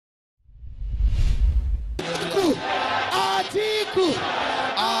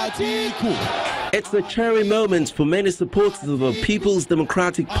Atiku. It's a cherry moment for many supporters of the People's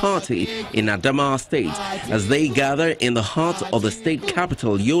Democratic Party in Adamawa State as they gather in the heart of the state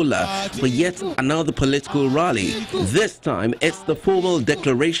capital, Yola, for yet another political rally. This time, it's the formal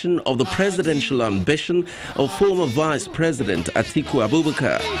declaration of the presidential ambition of former Vice President Atiku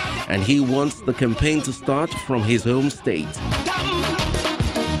Abubakar, and he wants the campaign to start from his home state.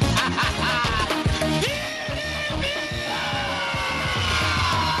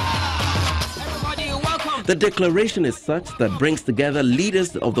 The declaration is such that brings together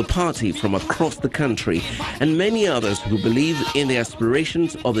leaders of the party from across the country and many others who believe in the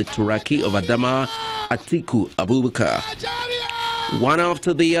aspirations of the Turaki of Adamawa, Atiku Abubakar. One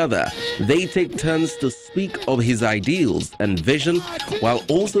after the other, they take turns to speak of his ideals and vision while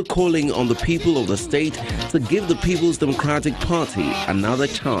also calling on the people of the state to give the People's Democratic Party another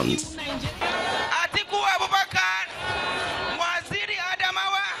chance.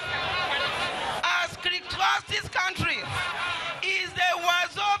 This country is the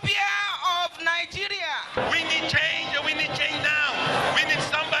Wazobia of Nigeria. We need change, and we need change now. We need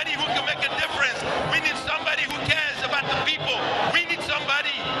somebody who can make a difference. We need somebody who cares about the people. We need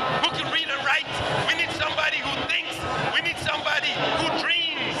somebody who can read and write. We need somebody who thinks. We need somebody who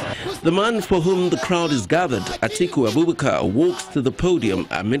dreams. The man for whom the crowd is gathered, Atiku Abubakar, walks to the podium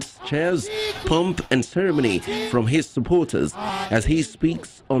amidst cheers, pomp and ceremony from his supporters as he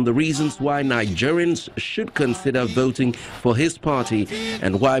speaks on the reasons why Nigerians should consider voting for his party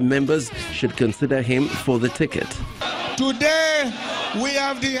and why members should consider him for the ticket. Today, we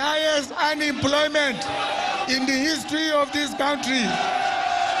have the highest unemployment in the history of this country.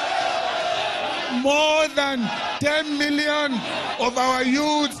 More than 10 million of our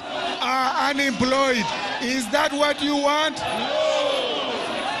youths are unemployed. Is that what you want?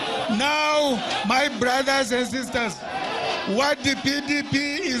 Now, my brothers and sisters, what the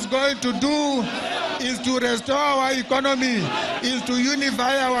PDP is going to do is to restore our economy, is to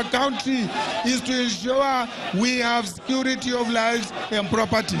unify our country, is to ensure we have security of lives and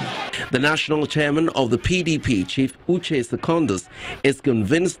property. The national chairman of the PDP, Chief Uche Secondus, is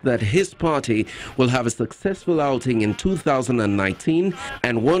convinced that his party will have a successful outing in 2019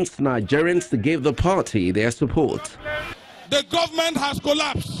 and wants Nigerians to give the party their support. The government has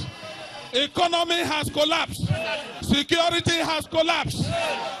collapsed. Economy has collapsed. Security has collapsed.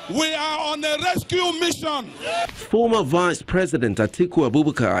 We are on a rescue mission. Former Vice President Atiku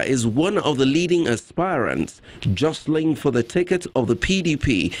Abubakar is one of the leading aspirants jostling for the ticket of the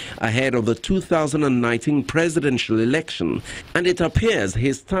PDP ahead of the 2019 presidential election, and it appears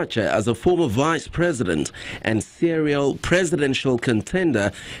his stature as a former vice president and serial presidential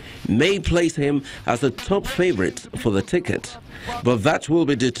contender may place him as a top favorite for the ticket. But that will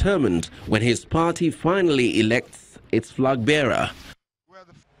be determined when his party finally elects its flag bearer.